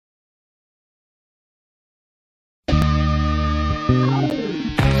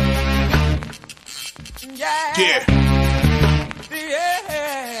Yeah.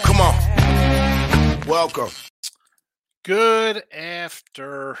 Come on. Welcome. Good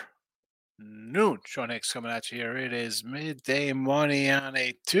afternoon. Sean Hicks coming at you here. It is Midday Money on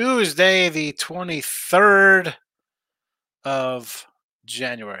a Tuesday, the 23rd of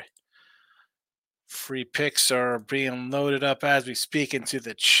January. Free picks are being loaded up as we speak into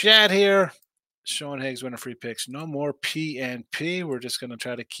the chat here. Sean Higgs winning free picks. No more PNP. We're just going to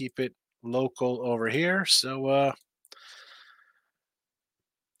try to keep it local over here. So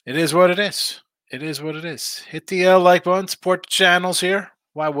it is what it is. It is what it is. Hit the like button. Support the channels here.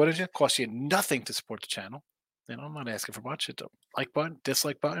 Why wouldn't you? It costs you nothing to support the channel. You know, I'm not asking for much. Hit the like button,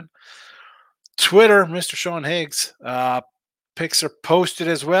 dislike button. Twitter, Mr. Sean Higgs. Picks are posted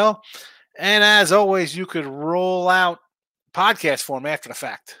as well. And as always, you could roll out podcast form after the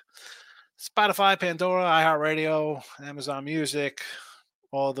fact. Spotify, Pandora, iHeartRadio, Amazon Music,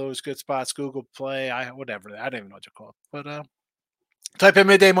 all those good spots, Google Play, whatever. I don't even know what you call it. But type in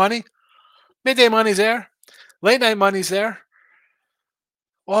Midday Money. Midday Money's there. Late Night Money's there.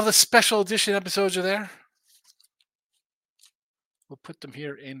 All the special edition episodes are there. We'll put them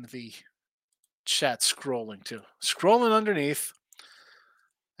here in the chat scrolling too. Scrolling underneath.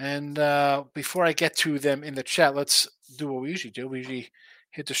 And before I get to them in the chat, let's do what we usually do. We usually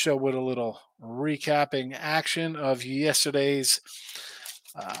hit the show with a little recapping action of yesterday's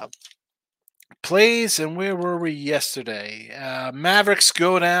plays. And where were we yesterday? Mavericks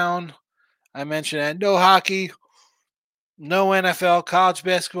go down. I mentioned that. No hockey, no NFL, college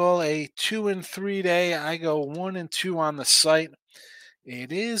basketball, a 2-3 day. I go 1-2 on the site.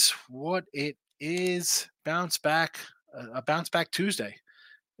 It is what it is. Bounce back, a bounce back Tuesday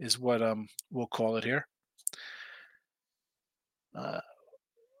is what we'll call it here.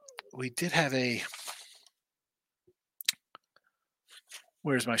 We did have a.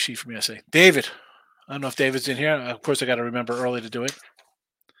 Where's my sheet from yesterday? David. I don't know if David's in here. Of course, I got to remember early to do it.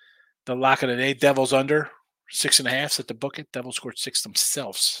 The lock of the day, Devils under 6.5. Set to book it. Devils scored 6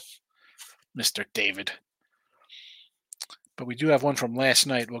 themselves. Mr. David. But we do have one from last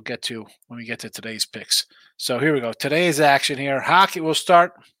night we'll get to when we get to today's picks. So here we go. Today's action here. Hockey will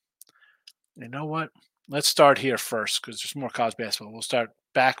start. You know what? Let's start here first because there's more college basketball. We'll start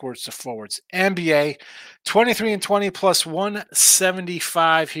backwards to forwards. NBA, 23-20 plus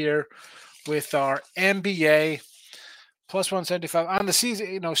 175 here with our NBA plus 175. On the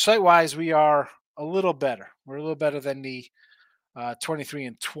season, site-wise, we are a little better. We're a little better than the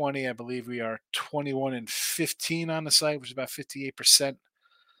 23-20. I believe we are 21-15 on the site, which is about 58%.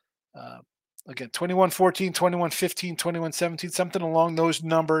 Again, 21-14, 21-15, 21-17, something along those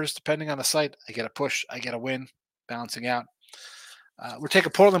numbers, depending on the site. I get a push, I get a win, balancing out. We're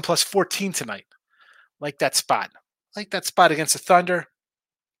taking Portland plus 14 tonight. Like that spot. Against the Thunder.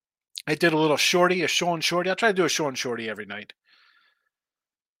 I did a little shorty, a Sean shorty. I'll try to do a Sean shorty every night.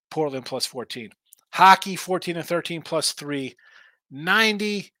 Portland plus 14. Hockey, 14-13 plus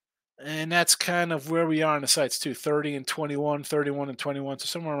 390. And that's kind of where we are on the sites too. 30-21, 31-21. So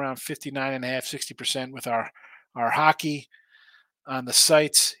somewhere around 59.5%, 60% with our hockey on the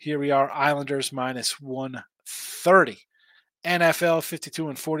sites. Here we are, Islanders minus 130. NFL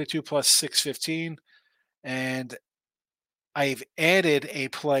 52-42 plus 615. And I've added a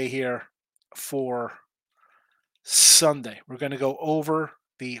play here for Sunday. We're going to go over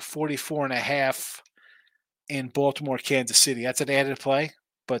the 44.5 in Baltimore, Kansas City. That's an added play.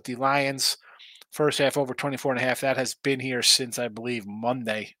 But the Lions, first half over 24.5, that has been here since, I believe,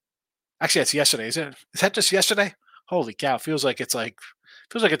 Monday. Actually, that's yesterday, isn't it? Is that just yesterday? Holy cow. Feels like it's a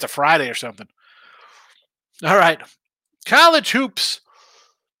Friday or something. All right. College hoops.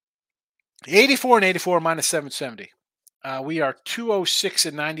 84-84 minus 770. We are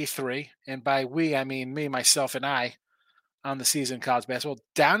 206-93. And by we, I mean me, myself, and I on the season in college basketball.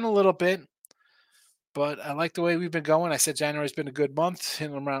 Down a little bit. But I like the way we've been going. I said January's been a good month,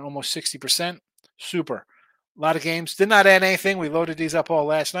 hitting around almost 60%. Super. A lot of games. Did not add anything. We loaded these up all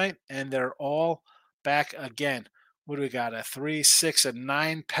last night, and they're all back again. What do we got? A 3, 6, and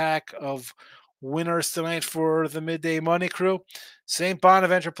 9 pack of winners tonight for the Midday Money crew. St.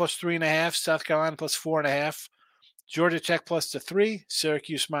 Bonaventure plus 3.5. South Carolina plus 4.5. Georgia Tech plus the 3.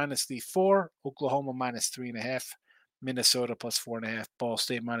 Syracuse minus the 4. Oklahoma minus 3.5. Minnesota plus 4.5, Ball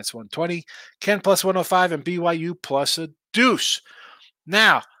State minus 120, Kent plus 105, and BYU plus a deuce.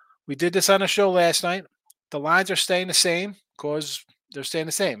 Now, we did this on a show last night. The lines are staying the same because they're staying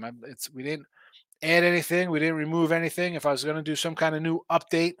the same. We didn't add anything. We didn't remove anything. If I was going to do some kind of new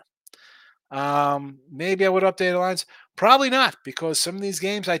update, maybe I would update the lines. Probably not, because some of these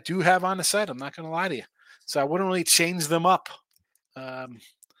games I do have on the site. I'm not going to lie to you. So I wouldn't really change them up.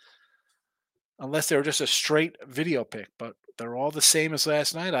 unless they were just a straight video pick. But they're all the same as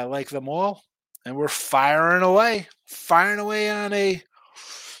last night. I like them all, and we're firing away on a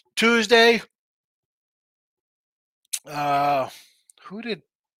Tuesday. Who did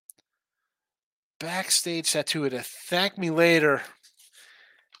backstage tattoo to thank me later?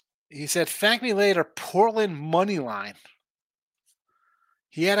 He said, "Thank me later." Portland money line.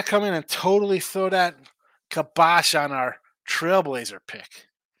 He had to come in and totally throw that kibosh on our Trailblazer pick.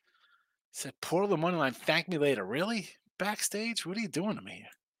 He said, "Portland money line. Thank me later." Really? Backstage? What are you doing to me here?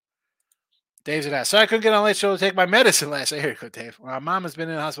 Dave's at that. So I couldn't get on late show to take my medicine last night. Here you go, Dave. My mom has been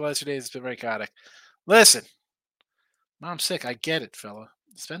in the hospital yesterday. It's been very chaotic. Listen, mom's sick. I get it, fella.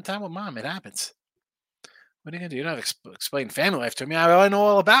 Spend time with mom. It happens. What are you going to do? You don't have to explain family life to me. I know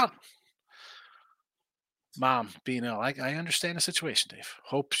all about mom being ill. I understand the situation, Dave.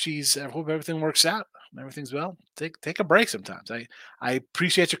 Hope everything works out. Everything's well. Take a break sometimes. I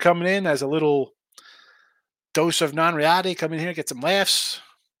appreciate you coming in as a little dose of non-reality. Come in here, get some laughs.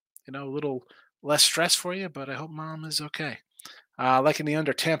 A little less stress for you. But I hope mom is okay. Liking the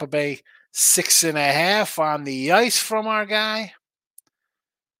under Tampa Bay 6.5 on the ice from our guy.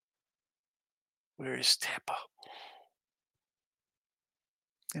 Where is Tampa?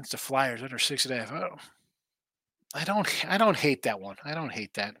 Against the Flyers under 6.5. Oh. I don't hate that one. I don't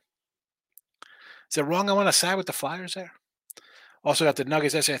hate that. Is it wrong I want to side with the Flyers there? Also got the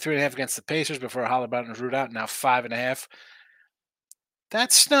Nuggets at 3.5 against the Pacers before Halliburton was ruled out. Now 5.5.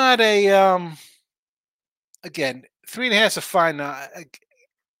 That's not a again, 3.5 is a fine.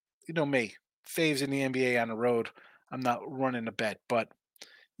 You know me, faves in the NBA on the road. I'm not running a bet, but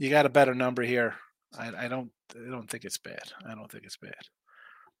you got a better number here. I don't think it's bad. I don't think it's bad.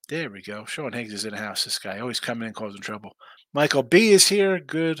 There we go. Sean Higgs is in the house. This guy always coming in causing trouble. Michael B is here.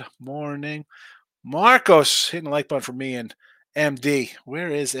 Good morning. Marcos hitting the like button for me and MD. Where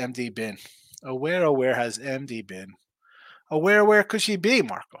is MD been? Where has MD been? Where could she be,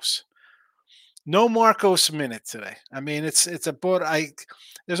 Marcos? No Marcos minute today. I mean, it's a board.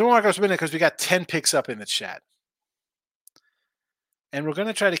 There's a Marcos minute because we got 10 picks up in the chat, and we're going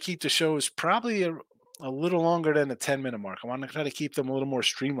to try to keep the shows probably a little longer than the 10-minute mark. I want to try to keep them a little more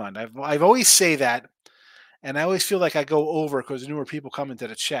streamlined. I've always say that, and I always feel like I go over because newer people come into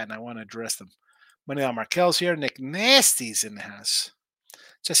the chat, and I want to address them. Moneyline Markel's here. Nick Nasty's in the house.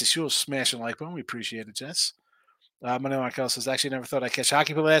 Jesse Sewell's smashing like button. We appreciate it, Jess. Moneyline Markel says, "Actually, never thought I'd catch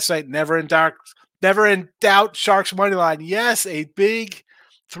hockey play last night. Never in doubt. Sharks money line. Yes, a big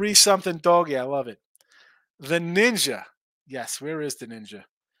 3-something doggy. I love it. The Ninja. Yes, where is the Ninja?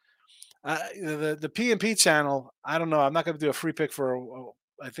 The P&P channel. I don't know. I'm not going to do a free pick for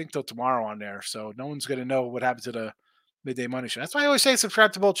I think till tomorrow on there. So no one's going to know what happened to the midday money show. That's why I always say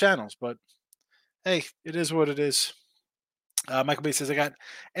subscribe to both channels. But hey, it is what it is." Michael B says, "I got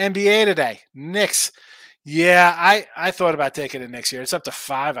NBA today. Knicks. Yeah, I thought about taking it next year. It's up to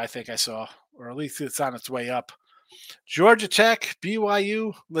 5, I think I saw, or at least it's on its way up. Georgia Tech,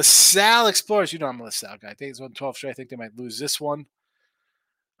 BYU, LaSalle Explorers. You know I'm a LaSalle guy. I think it's 112 straight. I think they might lose this one.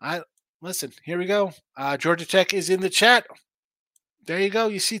 Listen, here we go. Georgia Tech is in the chat. There you go.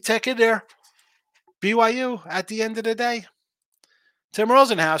 You see Tech in there. BYU at the end of the day. Tim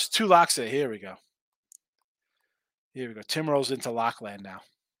Rosenhaus, 2 locks today. Here we go. Tim Rose into Lockland now.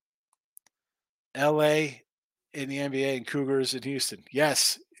 LA in the NBA and Cougars in Houston.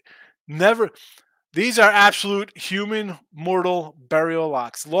 Yes. Never. These are absolute human mortal burial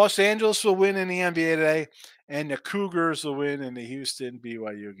locks. Los Angeles will win in the NBA today, and the Cougars will win in the Houston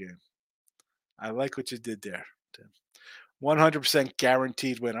BYU game. I like what you did there, Tim. 100%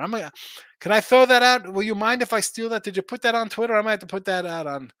 guaranteed winner. Can I throw that out? Will you mind if I steal that? Did you put that on Twitter? I might have to put that out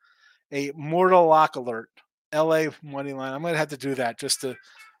on a mortal lock alert. LA money line. I'm going to have to do that just to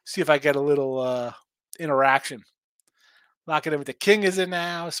see if I get a little interaction. Lock it in with the King is in the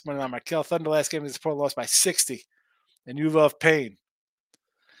house. Moneyline Markel. Thunder last game is pro lost by 60. And you love pain.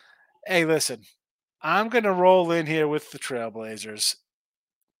 Hey, listen. I'm going to roll in here with the Trailblazers.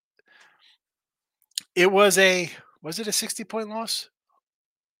 Was it a 60-point loss?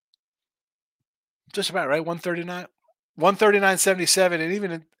 Just about, right? 139. 139-77.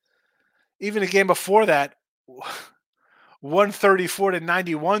 And even a game before that,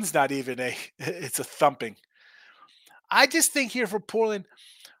 134-91 is not even it's a thumping. I just think here for Portland,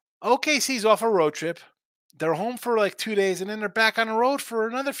 OKC's off a road trip. They're home for like 2 days, and then they're back on the road for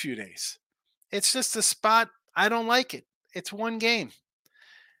another few days. It's just a spot. I don't like it. It's one game.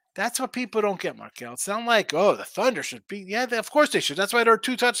 That's what people don't get, Markel. It's not like, the Thunder should beat. Yeah, of course they should. That's why they're a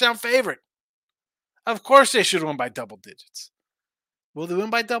 2-touchdown favorite. Of course they should win by double digits. Will they win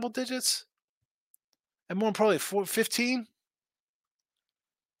by double digits? And more importantly, 15?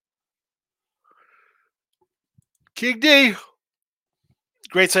 King D.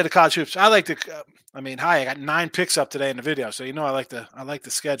 Great slate of college hoops. I like the. I got 9 picks up today in the video, so I like the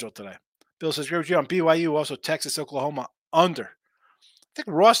schedule today. Bill says, "Agree with you on BYU, also Texas, Oklahoma under." I think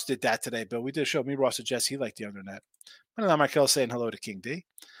Ross did that today, Bill. We did show me Ross and Jess. He liked the under net. Michael saying hello to King D.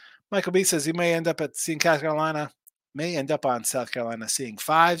 Michael B says he may end up seeing South Carolina. May end up on South Carolina seeing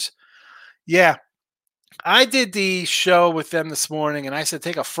 5s. Yeah, I did the show with them this morning, and I said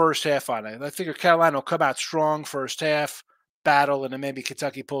take a first half on it. I figure Carolina will come out strong first half, battle, and then maybe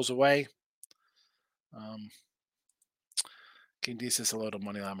Kentucky pulls away. King D says hello to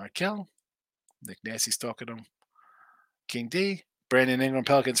Moneyline Markel. Nick Nasty's talking to him. King D. Brandon Ingram,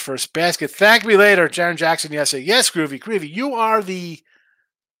 Pelicans first basket. Thank me later. Jaron Jackson, yes. Yes, Groovy, you are the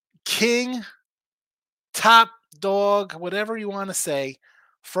king, top dog, whatever you want to say.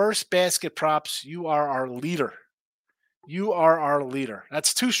 First basket props, you are our leader. You are our leader.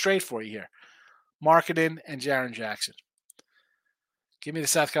 That's 2 straight for you here. Marketing and Jaron Jackson. Give me the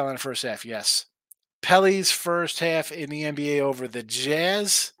South Carolina first half, yes. Pelly's first half in the NBA over the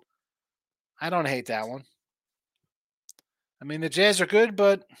Jazz. I don't hate that one. The Jazz are good,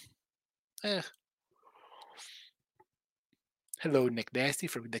 but Hello, Nick Nasty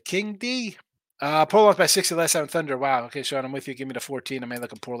from the King D. Portland by 60 last time Thunder. Wow. Okay, Sean, I'm with you. Give me the 14. I may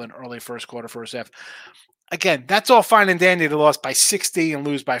look at Portland early first quarter, first half. Again, that's all fine and dandy to lost by 60 and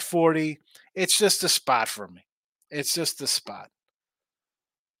lose by 40. It's just a spot for me. It's just a spot.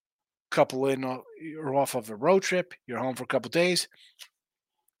 Couple in, you're off of a road trip. You're home for a couple days.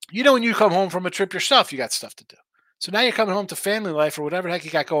 When you come home from a trip yourself, you got stuff to do. So now you're coming home to family life or whatever the heck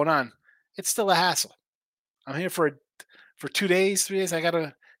you got going on. It's still a hassle. I'm here for 2 days, 3 days. I got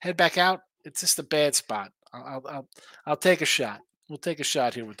to head back out. It's just a bad spot. I'll take a shot. We'll take a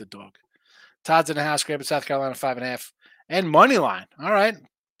shot here with the dog. Todd's in the house. Grabbing South Carolina 5.5 and money line. All right,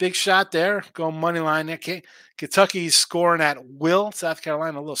 big shot there. Going money line there. Kentucky's scoring at will. South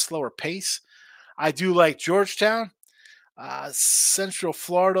Carolina a little slower pace. I do like Georgetown. Central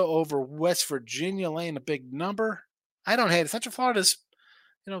Florida over West Virginia laying a big number. I don't hate it. Central Florida's,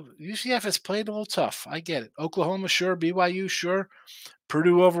 UCF has played a little tough. I get it. Oklahoma, sure. BYU, sure.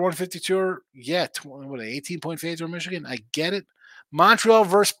 Purdue over 152. Yeah, 18-point fades over Michigan. I get it. Montreal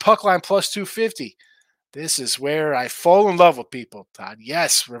versus puck line plus 250. This is where I fall in love with people, Todd.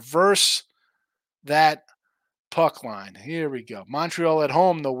 Yes, reverse that puck line. Here we go. Montreal at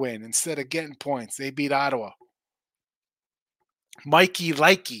home to win instead of getting points. They beat Ottawa. Mikey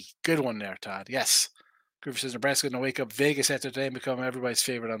Likey. Good one there, Todd. Yes. Groover says Nebraska going to wake up Vegas after today and become everybody's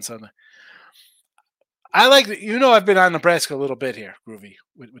favorite on Sunday. I like, I've been on Nebraska a little bit here, Groovy,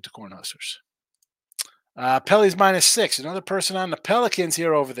 with the Cornhuskers. Pelly's -6. Another person on the Pelicans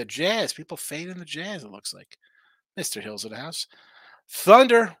here over the Jazz. People fading the Jazz, it looks like. Mr. Hill's in the house.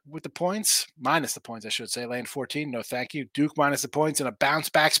 Thunder with the points, minus the points, I should say, laying 14. No, thank you. Duke minus the points in a bounce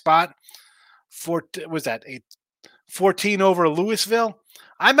back spot. 14 over Louisville.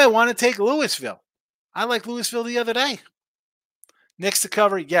 I might want to take Louisville. I like Louisville the other day. Knicks to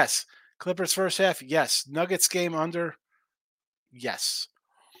cover, yes. Clippers first half, yes. Nuggets game under, yes.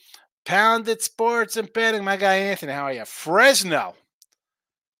 Pounded Sports and Betting, my guy Anthony, how are you? Fresno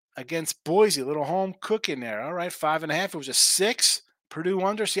against Boise, little home cooking there. All right, 5.5. It was a 6. Purdue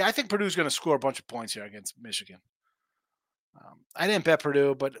under. See, I think Purdue's going to score a bunch of points here against Michigan. I didn't bet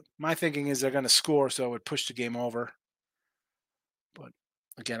Purdue, but my thinking is they're going to score, so it would push the game over. But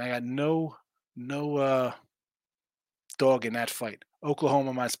again, I got no dog in that fight.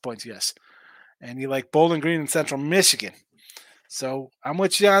 Oklahoma minus points, yes. And you like Bowling Green and Central Michigan. So I'm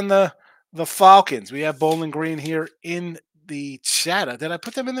with you on the Falcons. We have Bowling Green here in the chat. Did I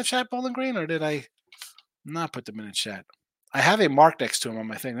put them in the chat, Bowling Green, or did I not put them in the chat? I have a mark next to them on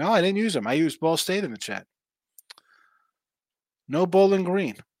my thing. No, I didn't use them. I used Ball State in the chat. No Bowling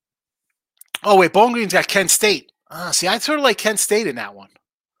Green. Oh, wait, Bowling Green's got Kent State. See, I sort of like Kent State in that one.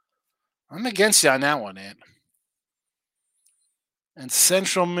 I'm against you on that one, Ant. And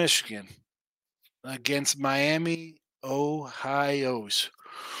Central Michigan against Miami Ohio's.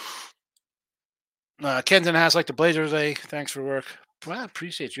 Kenton has like the Blazers. Thanks for work. Well, I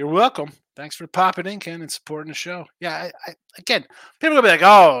appreciate you. You're welcome. Thanks for popping in, Ken, and supporting the show. Yeah, again, people will be like,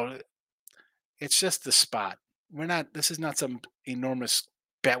 oh, it's just the spot. This is not some enormous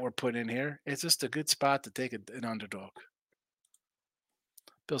bet we're putting in here. It's just a good spot to take an underdog.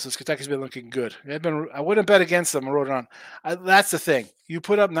 Bill says Kentucky's been looking good. I wouldn't bet against them. I wrote it on. That's the thing. You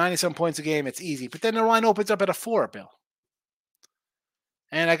put up 90-some points a game, it's easy. But then the line opens up at a 4, Bill.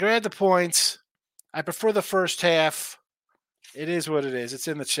 And I grabbed the points. I prefer the first half. It is what it is. It's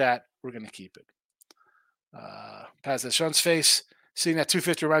in the chat. We're going to keep it. Paz says, Sean's face Seeing that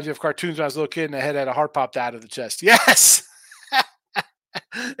 250 reminds me of cartoons when I was a little kid and the head had a heart popped out of the chest. Yes.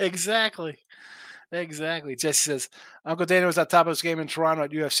 Exactly. Exactly. Jesse says, Uncle Dana was on top of his game in Toronto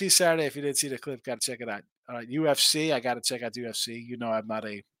at UFC Saturday. If you didn't see the clip, got to check it out. UFC, I got to check out UFC. You know, I'm not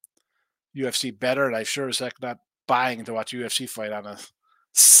a UFC bettor, and I sure as heck not buying to watch UFC fight on a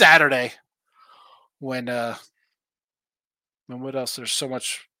Saturday when what else? There's so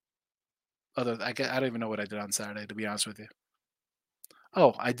much other. I don't even know what I did on Saturday, to be honest with you.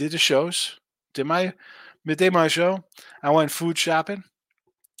 Oh, I did the shows. Did my midday my show. I went food shopping.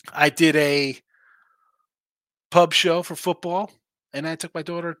 I did a pub show for football, and I took my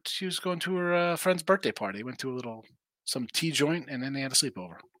daughter. She was going to her friend's birthday party. Went to some tea joint, and then they had a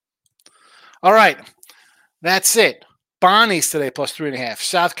sleepover. All right, that's it. Bonnie's today plus 3.5.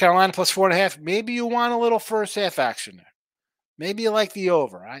 South Carolina plus 4.5. Maybe you want a little first half action there. Maybe you like the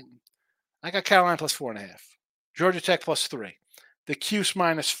over. I got Carolina plus 4.5. Georgia Tech plus 3. The Cuse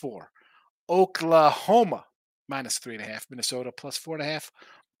minus 4. Oklahoma minus 3.5. Minnesota plus 4.5.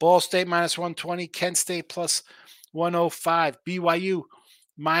 Ball State minus 120. Kent State plus 105. BYU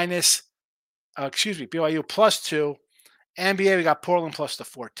BYU plus 2. NBA, we got Portland plus the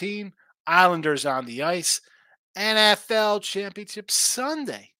 14. Islanders on the ice. NFL Championship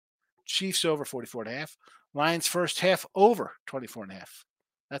Sunday. Chiefs over 44.5. Lions first half over 24.5.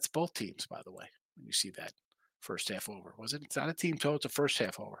 That's both teams, by the way. When you see that first half over. It's not a team total, it's a first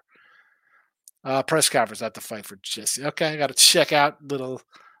half over. Press conference, not the fight for Jesse. Okay, I got to check out little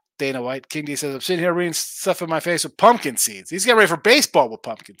Dana White. King D says, I'm sitting here reading stuff in my face with pumpkin seeds. He's getting ready for baseball with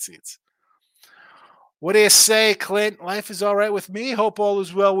pumpkin seeds. What do you say, Clint? Life is all right with me. Hope all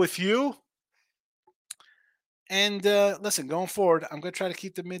is well with you. And listen, going forward, I'm going to try to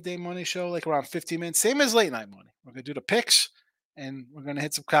keep the midday money show like around 15 minutes. Same as late night money. We're going to do the picks, and we're going to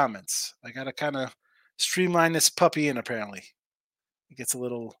hit some comments. I got to kind of streamline this puppy in, apparently. It gets a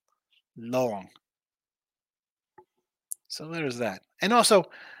little long. So there's that. And also,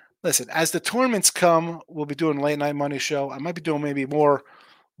 listen, as the tournaments come, we'll be doing late night money show. I might be doing maybe more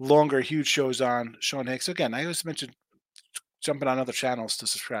longer, huge shows on Sean Hicks. Again, I always mention jumping on other channels to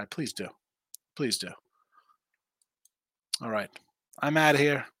subscribe. Please do. Please do. All right. I'm out of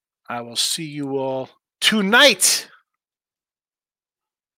here. I will see you all tonight